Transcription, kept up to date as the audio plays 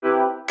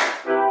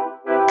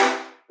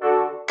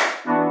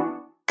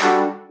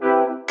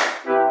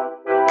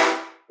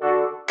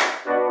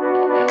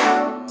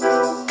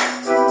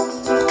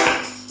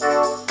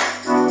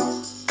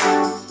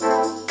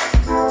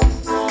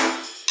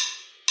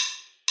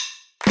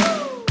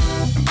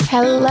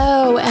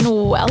Hello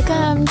and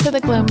welcome to the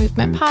Glow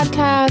Movement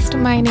Podcast.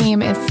 My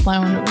name is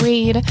Sloan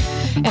Reed,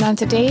 and on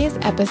today's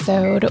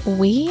episode,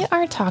 we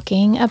are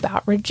talking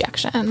about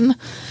rejection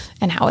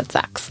and how it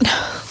sucks.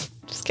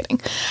 Just kidding,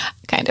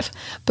 kind of.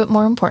 But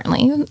more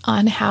importantly,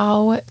 on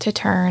how to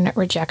turn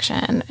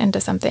rejection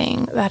into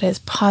something that is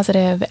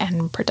positive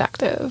and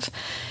productive.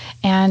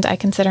 And I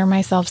consider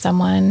myself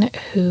someone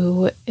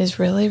who is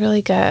really,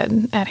 really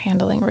good at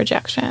handling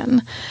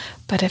rejection.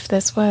 But if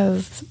this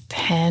was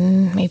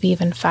 10, maybe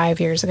even 5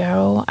 years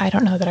ago, I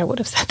don't know that I would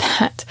have said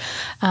that.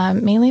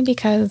 Mainly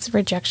because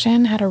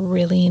rejection had a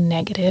really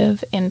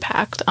negative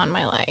impact on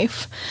my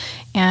life.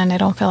 And I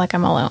don't feel like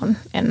I'm alone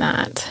in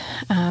that.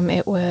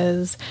 It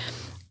was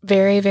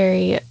very,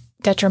 very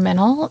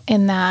detrimental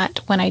in that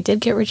when I did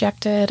get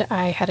rejected,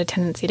 I had a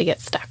tendency to get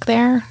stuck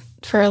there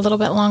for a little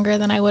bit longer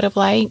than I would have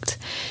liked.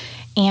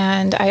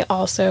 And I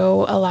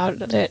also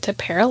allowed it to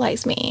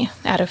paralyze me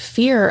out of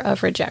fear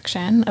of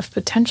rejection, of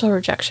potential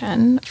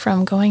rejection,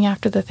 from going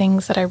after the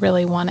things that I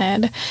really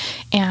wanted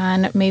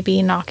and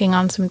maybe knocking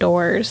on some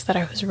doors that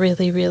I was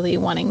really, really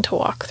wanting to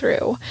walk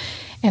through.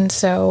 And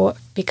so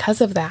because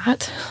of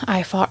that,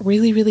 I fought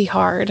really, really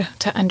hard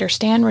to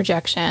understand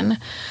rejection,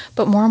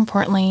 but more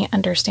importantly,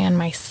 understand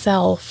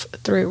myself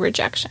through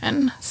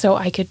rejection so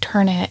I could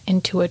turn it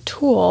into a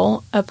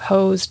tool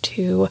opposed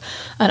to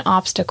an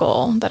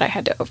obstacle that I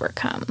had to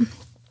overcome.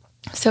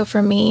 So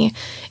for me,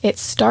 it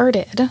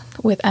started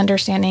with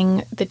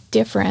understanding the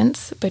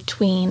difference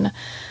between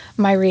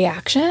my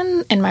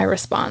reaction and my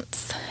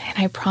response.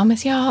 And I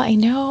promise y'all, I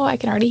know I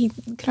can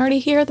already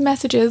hear the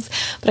messages,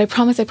 but I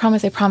promise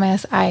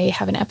I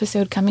have an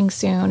episode coming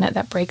soon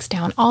that breaks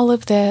down all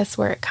of this,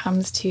 where it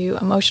comes to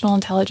emotional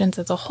intelligence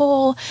as a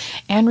whole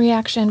and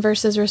reaction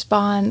versus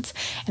response.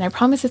 And I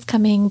promise it's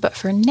coming, but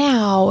for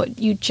now,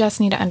 you just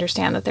need to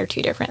understand that they're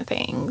two different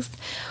things.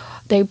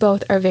 They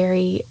both are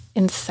very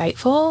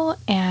insightful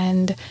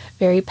and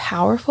very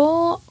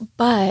powerful,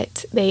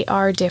 but they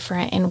are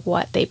different in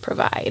what they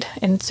provide.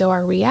 And so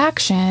our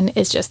reaction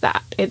is just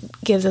that. It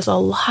gives us a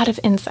lot of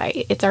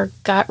insight. It's our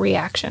gut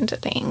reaction to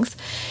things.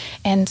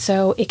 And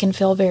so it can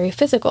feel very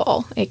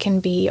physical. It can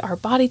be our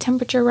body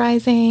temperature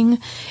rising.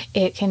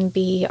 It can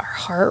be our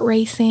heart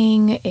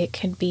racing. It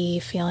could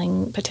be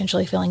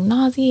potentially feeling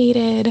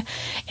nauseated.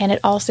 And it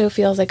also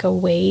feels like a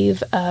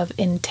wave of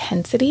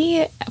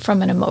intensity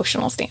from an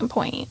emotional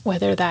standpoint,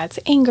 whether that's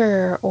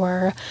anger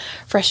or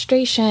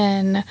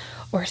frustration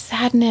or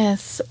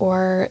sadness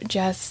or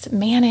just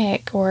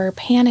manic or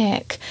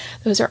panic.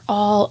 Those are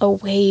all a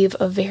wave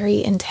of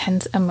very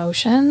intense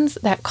emotions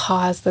that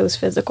cause those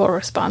physical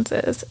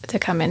responses to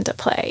come into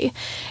play.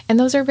 And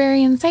those are very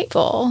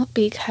insightful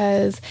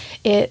because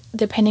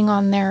depending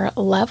on their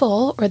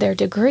level or their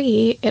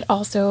degree, it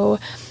also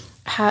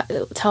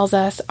tells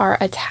us our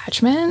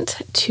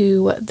attachment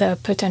to the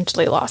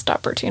potentially lost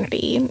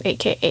opportunity,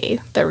 aka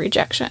the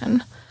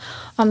rejection.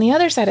 On the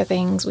other side of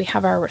things, we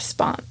have our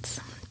response.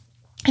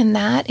 And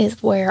that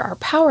is where our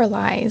power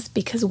lies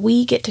because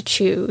we get to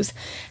choose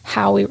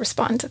how we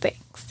respond to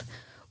things.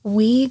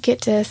 We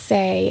get to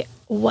say,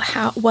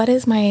 what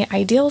is my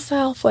ideal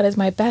self? What is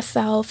my best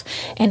self?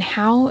 And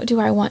how do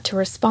I want to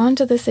respond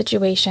to the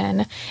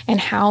situation? And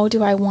how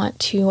do I want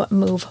to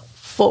move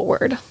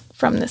forward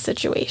from the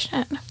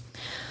situation?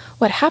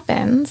 What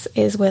happens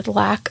is with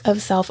lack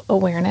of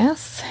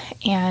self-awareness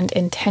and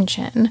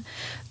intention,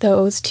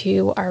 those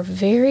two are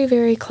very,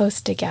 very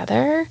close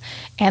together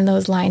and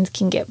those lines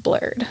can get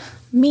blurred,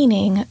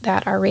 meaning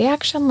that our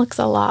reaction looks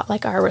a lot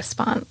like our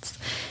response.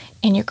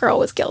 And your girl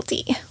was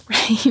guilty,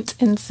 right?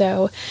 And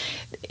so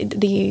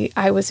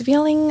I was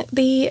feeling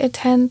the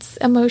intense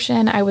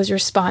emotion. I was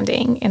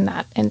responding in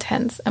that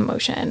intense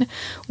emotion,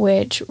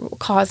 which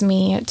caused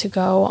me to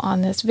go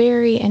on this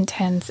very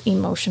intense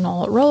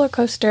emotional roller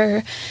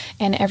coaster.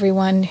 And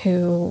everyone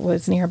who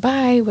was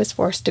nearby was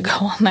forced to go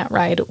on that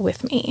ride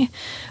with me.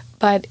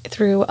 But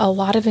through a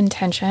lot of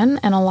intention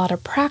and a lot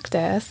of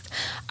practice,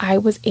 I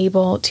was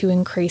able to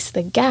increase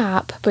the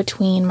gap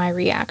between my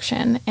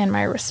reaction and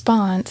my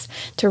response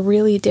to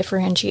really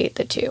differentiate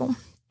the two.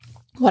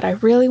 What I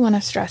really want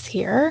to stress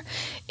here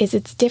is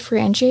it's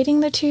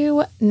differentiating the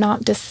two,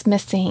 not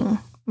dismissing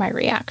my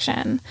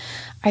reaction.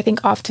 I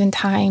think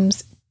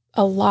oftentimes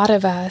a lot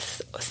of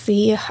us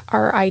see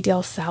our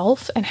ideal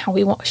self and how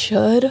we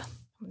should,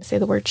 I'm going to say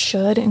the word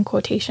should in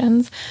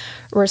quotations,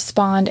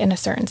 respond in a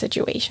certain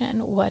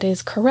situation. What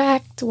is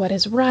correct, what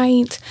is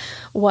right,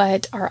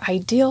 what our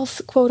ideal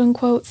quote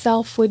unquote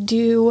self would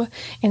do.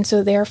 And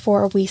so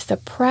therefore we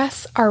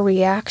suppress our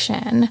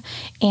reaction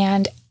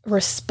and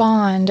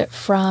respond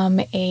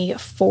from a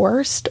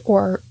forced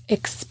or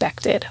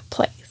expected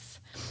place.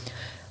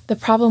 The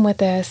problem with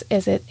this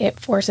is it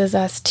forces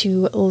us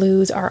to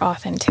lose our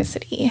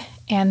authenticity.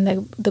 And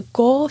the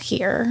goal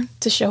here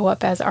to show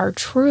up as our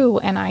true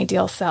and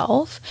ideal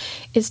self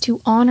is to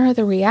honor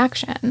the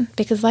reaction.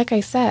 Because like I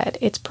said,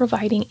 it's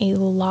providing a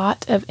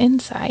lot of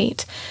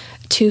insight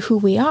to who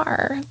we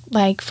are.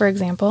 Like, for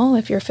example,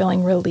 if you're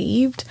feeling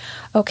relieved,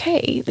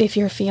 okay. If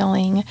you're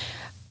feeling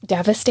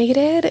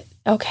devastated,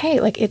 okay.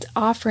 Like it's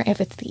offering,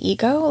 if it's the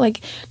ego, like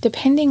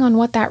depending on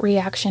what that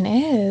reaction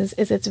is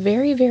it's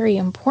very, very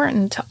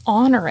important to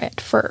honor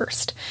it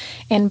first.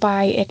 And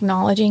by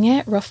acknowledging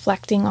it,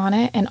 reflecting on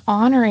it, and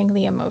honoring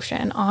the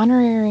emotion,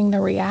 honoring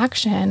the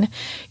reaction,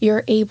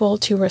 you're able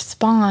to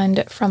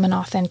respond from an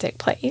authentic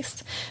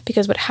place.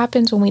 Because what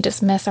happens when we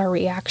dismiss our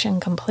reaction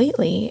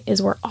completely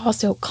is we're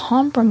also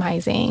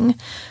compromising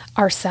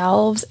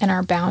ourselves and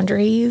our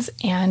boundaries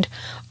and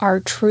our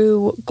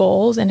true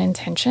goals and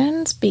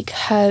intentions,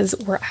 because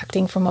we're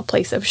acting from a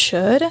place of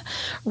should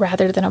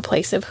rather than a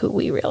place of who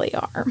we really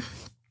are.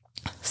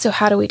 So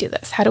how do we do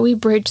this? How do we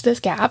bridge this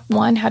gap?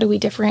 One, how do we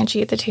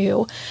differentiate the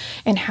two?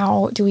 And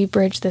how do we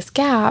bridge this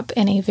gap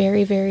in a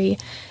very, very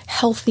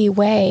healthy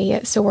way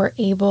so we're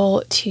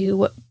able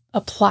to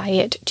apply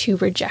it to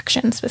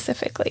rejection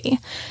specifically?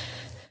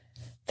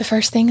 The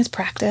first thing is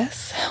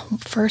practice.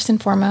 First and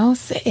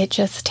foremost, it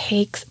just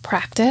takes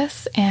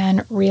practice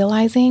and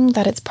realizing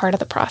that it's part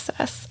of the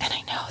process. And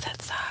I know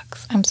that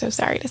sucks. I'm so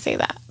sorry to say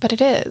that, but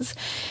it is.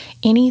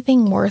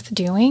 Anything worth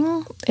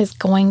doing is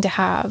going to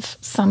have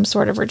some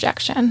sort of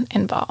rejection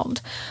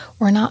involved.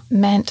 We're not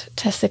meant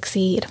to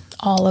succeed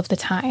all of the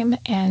time.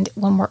 And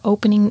when we're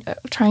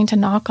trying to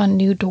knock on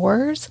new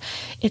doors,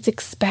 it's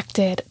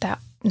expected that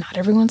not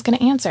everyone's going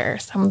to answer.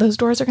 Some of those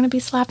doors are going to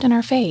be slapped in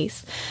our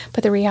face.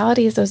 But the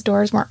reality is those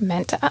doors weren't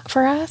meant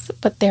for us,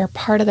 but they're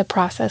part of the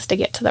process to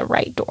get to the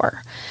right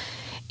door.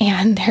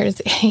 And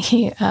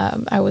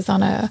I was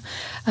on a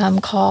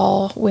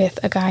call with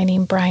a guy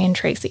named Brian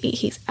Tracy.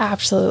 He's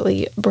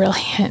absolutely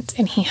brilliant.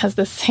 And he has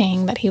this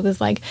saying that he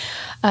was like,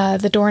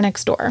 the door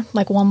next door,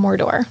 like one more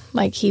door.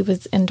 Like he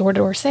was in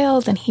door-to-door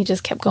sales and he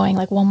just kept going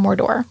like one more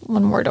door,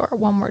 one more door,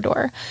 one more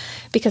door.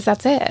 Because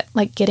that's it.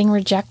 Like getting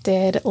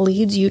rejected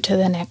leads you to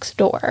the next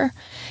door.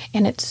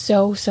 And it's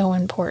so, so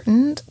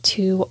important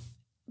to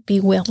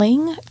be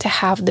willing to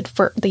have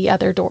the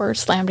other door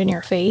slammed in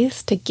your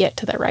face to get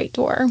to the right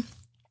door.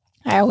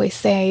 I always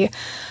say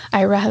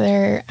I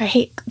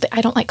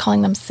don't like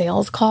calling them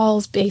sales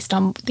calls based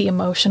on the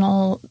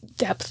emotional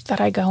depth that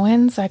I go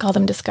in. So I call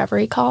them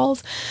discovery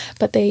calls,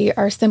 but they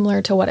are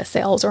similar to what a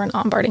sales or an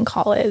onboarding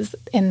call is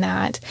in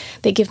that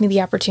they give me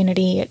the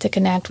opportunity to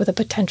connect with a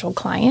potential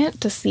client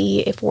to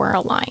see if we're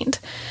aligned.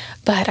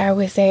 But I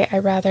always say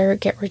I'd rather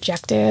get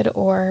rejected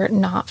or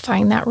not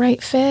find that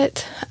right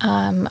fit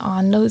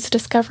on those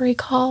discovery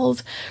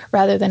calls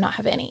rather than not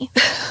have any,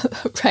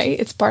 right?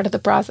 It's part of the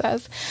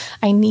process.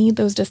 I need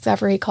those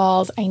discovery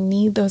calls. I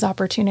need those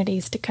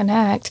opportunities to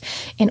connect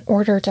in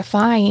order to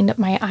find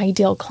my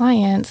ideal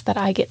clients that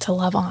I get to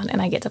love on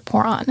and I get to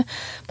pour on.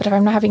 But if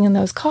I'm not having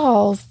those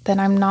calls, then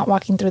I'm not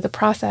walking through the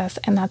process,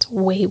 and that's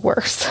way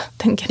worse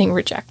than getting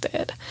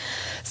rejected.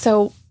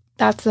 So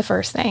that's the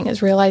first thing,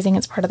 is realizing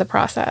it's part of the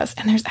process.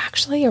 And there's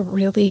actually a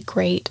really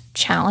great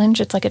challenge.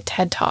 It's like a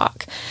TED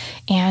Talk,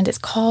 and it's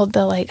called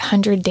the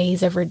 100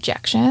 Days of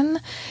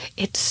Rejection.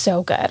 It's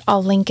so good.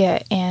 I'll link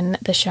it in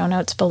the show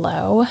notes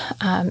below.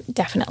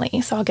 Definitely.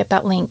 So I'll get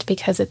that linked,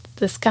 because it's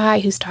this guy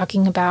who's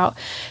talking about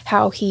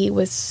how he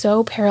was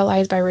so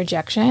paralyzed by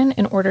rejection.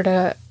 In order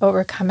to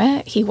overcome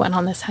it, he went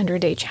on this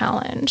 100-day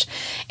challenge.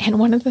 And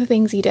one of the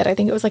things he did, I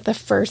think it was like the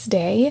first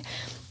day,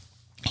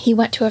 he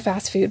went to a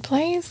fast food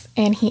place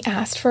and he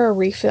asked for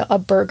a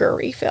burger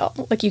refill.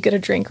 Like you get a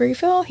drink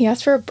refill. He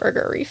asked for a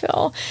burger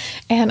refill.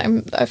 And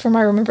I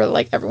remember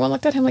everyone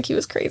looked at him like he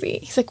was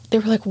crazy. They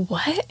were like,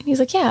 what? And he's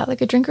like, yeah,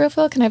 like a drink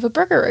refill. Can I have a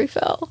burger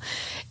refill?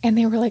 And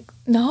they were like,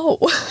 no,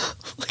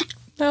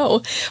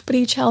 no. But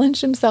he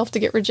challenged himself to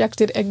get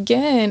rejected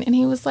again. And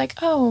he was like,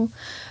 oh,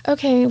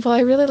 okay, well,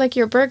 I really like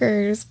your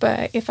burgers,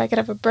 but if I could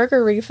have a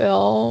burger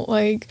refill,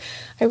 I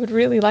would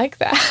really like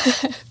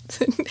that.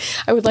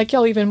 I would like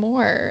y'all even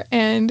more.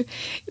 And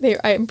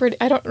I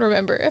don't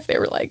remember if they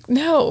were like,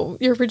 no,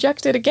 you're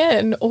rejected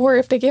again, or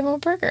if they gave him a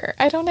burger.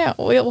 I don't know.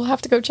 We'll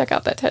have to go check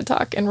out that TED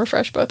Talk and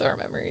refresh both our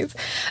memories.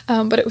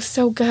 But it was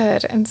so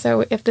good. And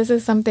so if this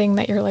is something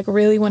that you're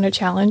really want to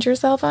challenge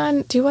yourself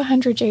on, do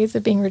 100 days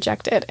of being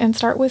rejected and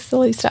start with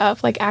silly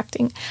stuff like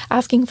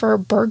asking for a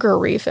burger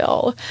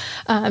refill.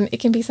 It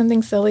can be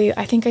something silly.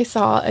 I think I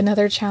saw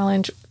another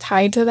challenge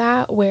tied to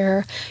that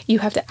where you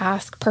have to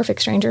ask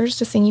perfect strangers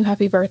to sing you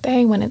happy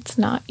birthday when it's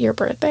not your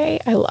birthday.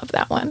 I love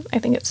that one. I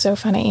think it's so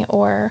funny.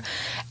 Or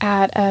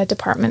at a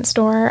department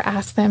store,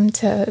 ask them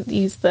to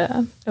use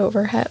the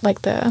overhead,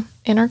 the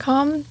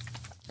intercom,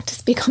 to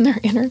speak on their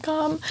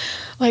intercom,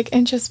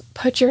 and just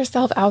put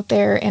yourself out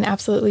there in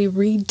absolutely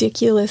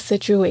ridiculous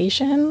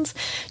situations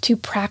to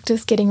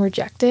practice getting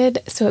rejected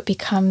so it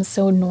becomes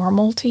so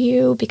normal to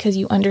you, because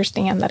you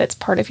understand that it's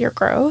part of your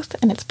growth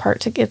and it's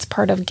part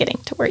of getting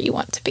to where you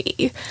want to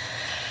be.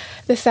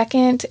 The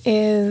second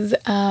is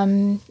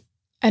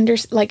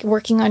like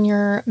working on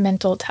your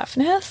mental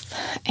toughness.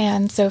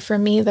 And so for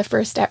me, the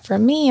first step for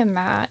me in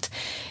that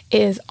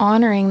is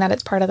honoring that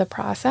it's part of the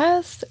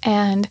process.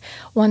 And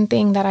one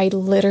thing that I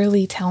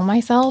literally tell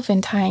myself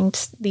in tying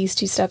these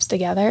two steps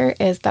together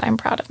is that I'm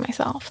proud of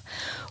myself.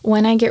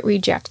 When I get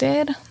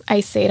rejected,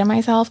 I say to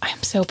myself,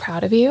 I'm so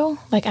proud of you.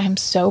 Like, I'm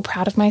so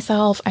proud of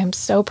myself. I'm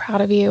so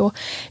proud of you,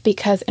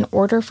 because in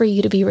order for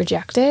you to be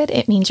rejected,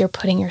 it means you're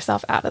putting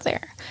yourself out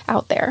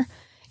there.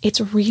 It's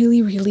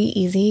really, really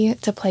easy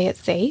to play it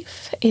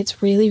safe.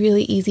 It's really,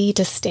 really easy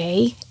to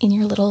stay in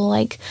your little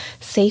like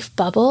safe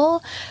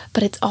bubble,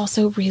 but it's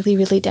also really,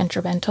 really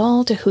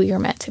detrimental to who you're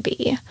meant to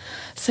be.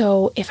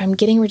 So if I'm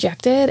getting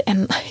rejected,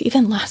 and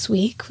even last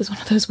week was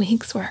one of those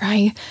weeks where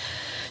I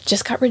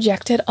just got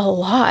rejected a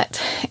lot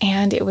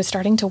and it was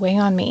starting to weigh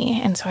on me.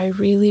 And so I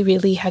really,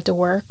 really had to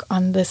work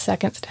on the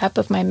second step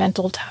of my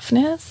mental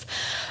toughness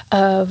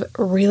of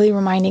really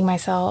reminding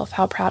myself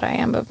how proud I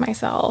am of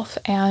myself.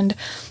 And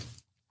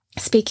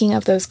speaking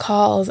of those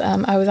calls,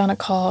 I was on a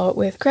call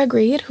with Greg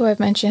Reed, who I've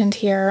mentioned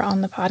here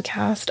on the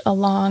podcast,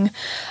 along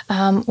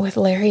with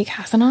Larry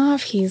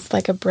Kasanoff. He's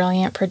like a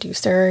brilliant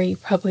producer. You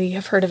probably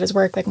have heard of his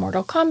work like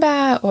Mortal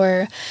Kombat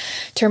or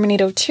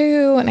Terminator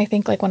 2, and I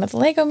think like one of the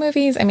Lego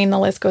movies. I mean, the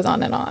list goes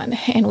on.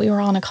 And we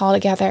were on a call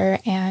together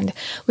and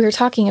we were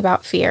talking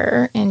about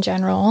fear in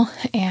general,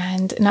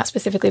 and not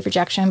specifically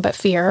rejection, but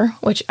fear,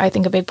 which I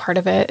think a big part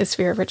of it is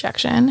fear of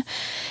rejection.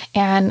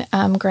 And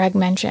Greg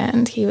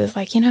mentioned, he was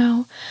like,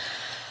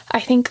 I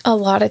think a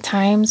lot of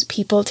times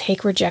people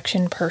take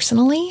rejection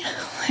personally.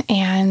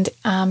 And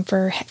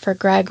for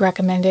Greg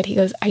recommended, he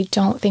goes, I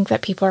don't think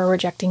that people are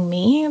rejecting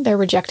me. They're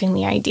rejecting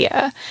the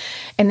idea.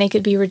 And they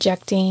could be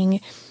rejecting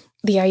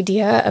the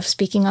idea of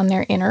speaking on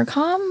their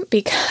intercom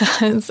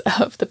because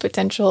of the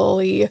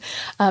potentially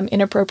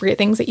inappropriate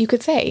things that you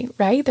could say,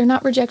 right? They're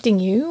not rejecting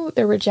you.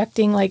 They're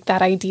rejecting like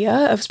that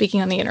idea of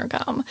speaking on the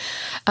intercom.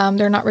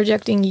 They're not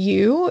rejecting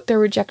you. They're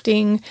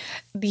rejecting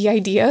the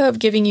idea of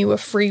giving you a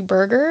free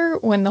burger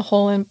when the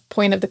whole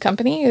point of the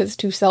company is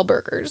to sell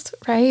burgers,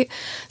 right?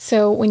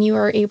 So when you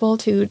are able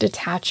to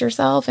detach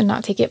yourself and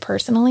not take it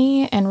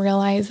personally and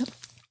realize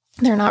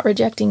they're not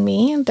rejecting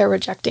me, they're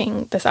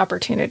rejecting this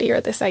opportunity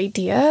or this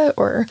idea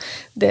or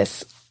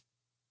this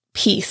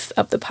piece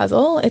of the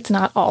puzzle. It's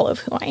not all of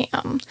who I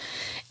am.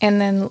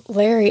 And then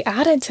Larry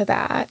added to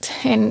that,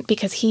 and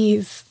because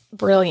he's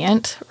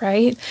brilliant,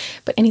 right?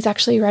 And he's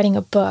actually writing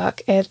a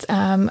book. It's,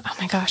 oh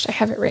my gosh, I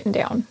have it written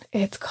down.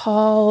 It's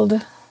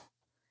called,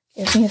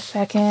 give me a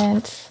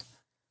second,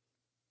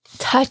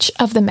 Touch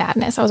of the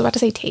Madness. I was about to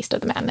say Taste of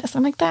the Madness.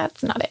 I'm like,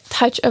 that's not it.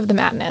 Touch of the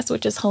Madness,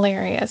 which is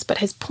hilarious. But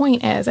his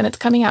point is, and it's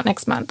coming out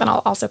next month, and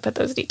I'll also put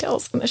those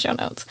details in the show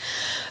notes.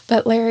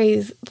 But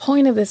Larry's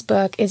point of this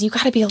book is you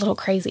got to be a little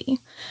crazy,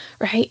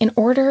 right? In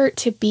order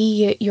to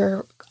be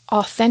your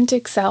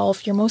authentic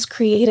self, your most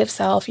creative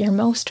self, your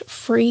most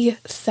free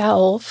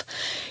self,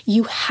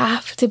 you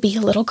have to be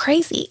a little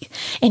crazy,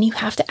 and you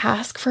have to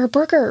ask for a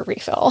burger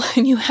refill,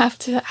 and you have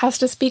to ask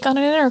to speak on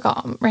an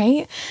intercom,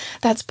 right?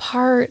 That's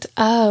part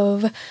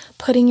of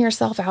putting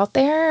yourself out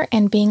there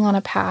and being on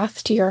a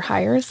path to your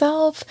higher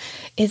self,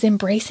 is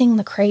embracing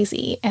the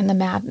crazy and the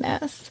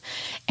madness.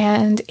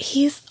 And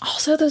he's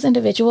also those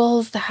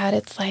individuals that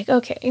it's like,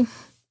 okay,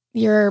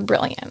 you're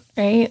brilliant,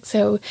 right?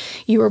 So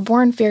you were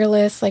born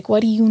fearless. Like,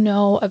 what do you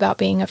know about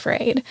being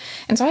afraid?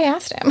 And so I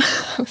asked him,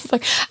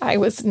 I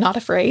was not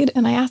afraid.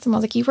 And I asked him, I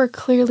was like, you were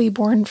clearly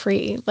born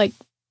free, like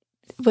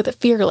with a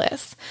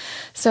fearless.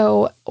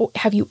 So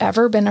have you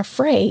ever been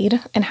afraid,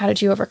 and how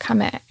did you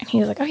overcome it? And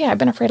he was like, oh yeah, I've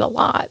been afraid a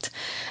lot.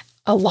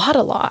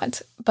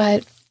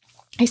 But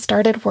I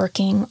started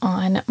working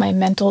on my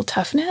mental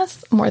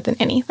toughness more than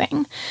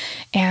anything.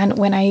 And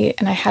I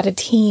had a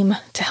team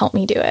to help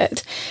me do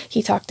it.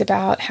 He talked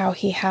about how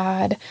he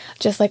had,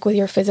 just like with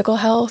your physical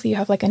health, you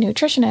have like a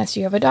nutritionist,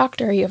 you have a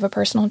doctor, you have a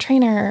personal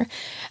trainer,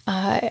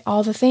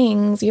 all the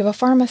things, you have a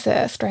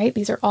pharmacist, right?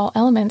 These are all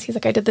elements. He's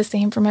like, I did the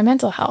same for my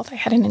mental health. I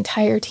had an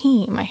entire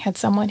team. I had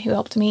someone who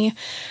helped me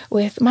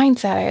with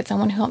mindset. I had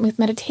someone who helped me with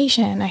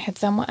meditation. I had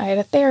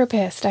a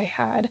therapist. I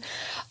had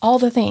all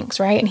the things,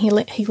 right? And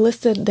he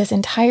listed this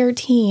entire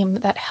team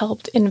that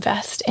helped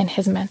invest in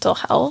his mental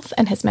health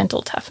and his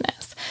mental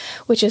toughness,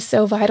 which is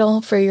so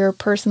vital for your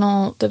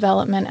personal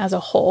development as a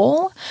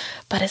whole,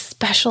 but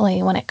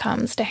especially when it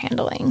comes to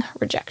handling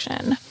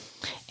rejection.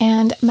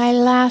 And my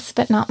last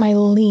but not my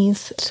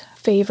least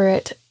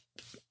favorite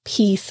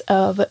piece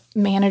of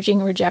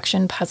managing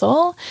rejection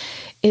puzzle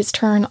is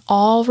turn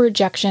all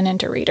rejection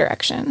into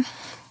redirection,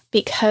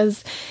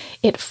 because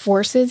it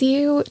forces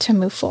you to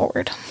move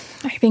forward.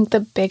 I think the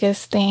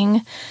biggest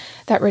thing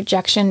that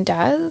rejection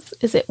does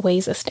is it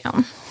weighs us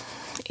down.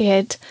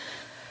 It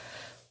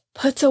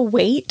puts a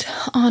weight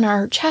on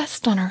our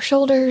chest, on our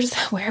shoulders,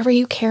 wherever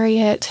you carry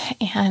it,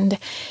 and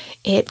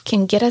it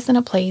can get us in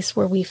a place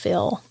where we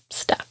feel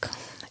stuck.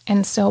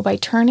 And so by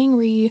turning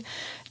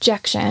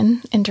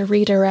rejection into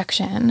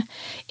redirection,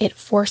 it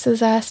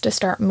forces us to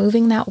start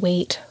moving that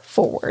weight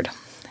forward.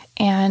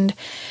 And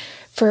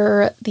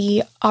for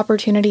the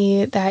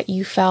opportunity that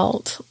you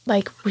felt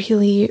like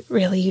really,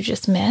 really you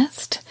just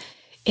missed,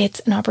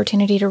 it's an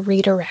opportunity to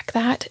redirect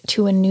that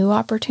to a new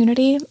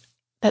opportunity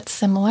that's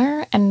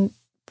similar and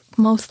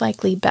most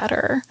likely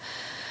better.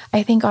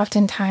 I think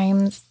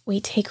oftentimes we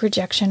take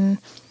rejection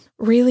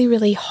really,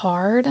 really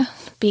hard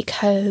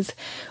because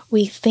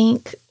we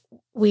think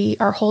we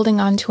are holding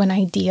on to an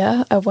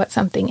idea of what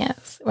something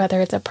is, whether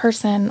it's a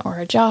person or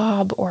a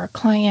job or a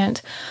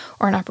client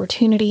or an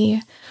opportunity,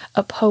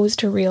 opposed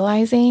to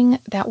realizing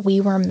that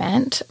we were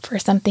meant for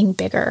something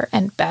bigger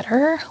and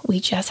better. We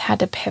just had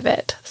to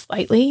pivot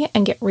slightly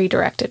and get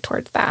redirected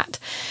towards that.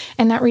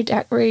 And that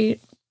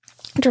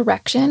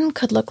redirection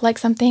could look like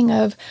something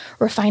of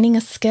refining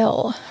a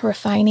skill,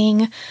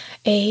 refining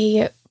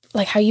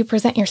like how you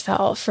present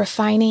yourself,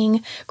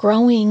 refining,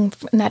 growing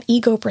in that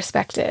ego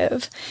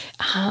perspective,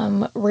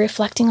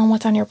 reflecting on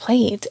what's on your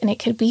plate. And it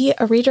could be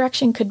a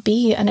redirection, could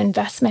be an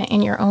investment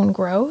in your own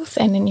growth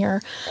and in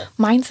your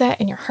mindset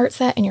and your heart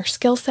set and your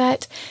skill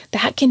set.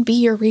 That can be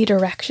your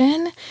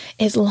redirection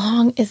as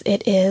long as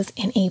it is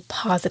in a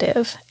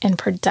positive and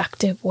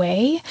productive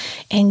way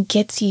and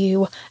gets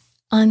you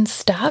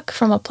unstuck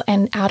from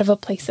and out of a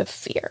place of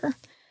fear.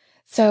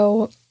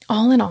 So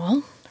all in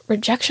all,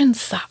 rejection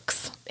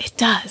sucks. It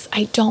does.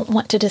 I don't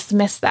want to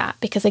dismiss that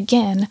because,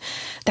 again,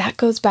 that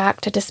goes back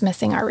to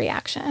dismissing our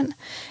reaction.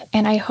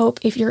 And I hope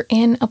if you're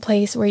in a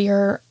place where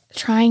you're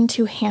trying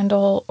to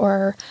handle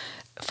or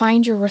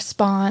find your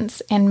response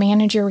and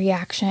manage your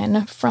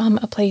reaction from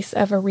a place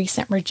of a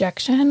recent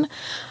rejection,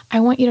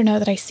 I want you to know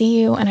that I see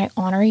you and I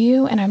honor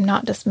you and I'm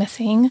not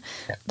dismissing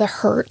the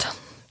hurt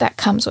that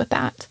comes with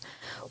that.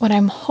 What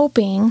I'm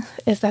hoping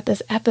is that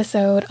this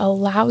episode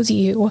allows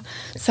you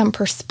some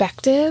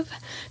perspective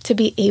to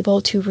be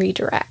able to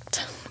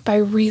redirect by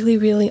really,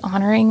 really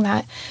honoring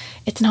that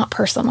it's not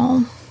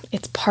personal.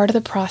 It's part of the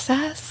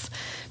process.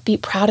 Be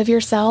proud of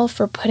yourself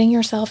for putting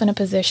yourself in a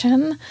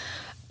position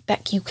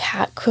that you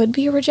could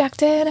be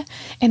rejected.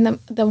 And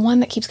the one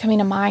that keeps coming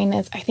to mind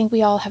is I think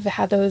we all have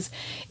had those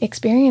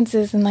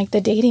experiences in like the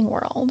dating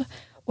world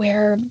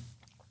where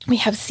we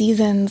have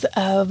seasons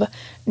of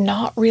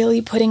not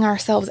really putting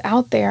ourselves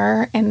out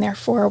there, and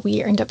therefore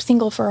we end up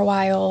single for a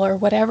while or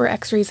whatever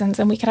X reasons,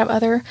 and we could have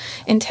other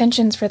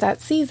intentions for that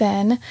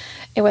season,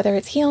 whether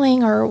it's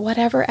healing or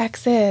whatever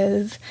X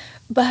is.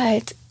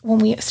 But when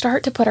we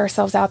start to put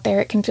ourselves out there,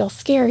 it can feel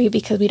scary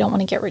because we don't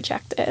want to get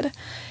rejected.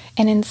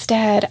 And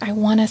instead, I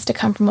want us to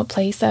come from a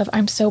place of,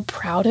 I'm so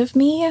proud of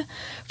me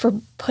for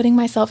putting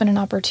myself in an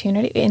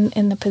opportunity,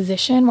 in the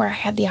position where I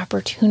had the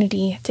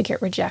opportunity to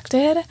get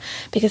rejected,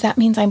 because that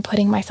means I'm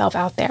putting myself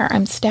out there.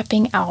 I'm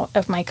stepping out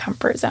of my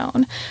comfort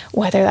zone,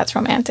 whether that's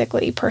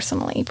romantically,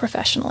 personally,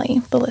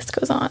 professionally, the list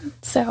goes on.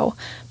 So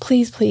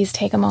please, please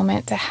take a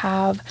moment to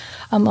have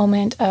a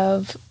moment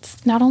of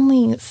not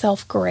only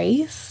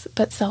self-grace,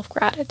 but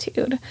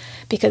self-gratitude,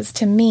 because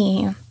to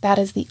me, that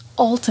is the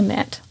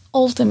ultimate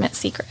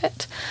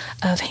secret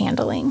of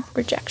handling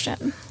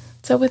rejection.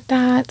 So with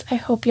that, I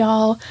hope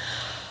y'all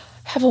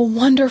have a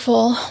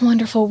wonderful,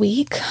 wonderful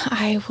week.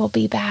 I will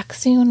be back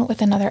soon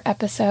with another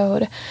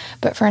episode,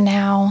 but for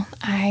now,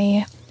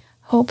 I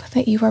hope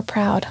that you are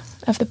proud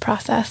of the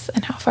process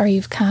and how far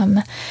you've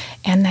come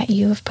and that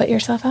you have put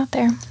yourself out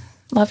there.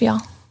 Love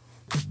y'all.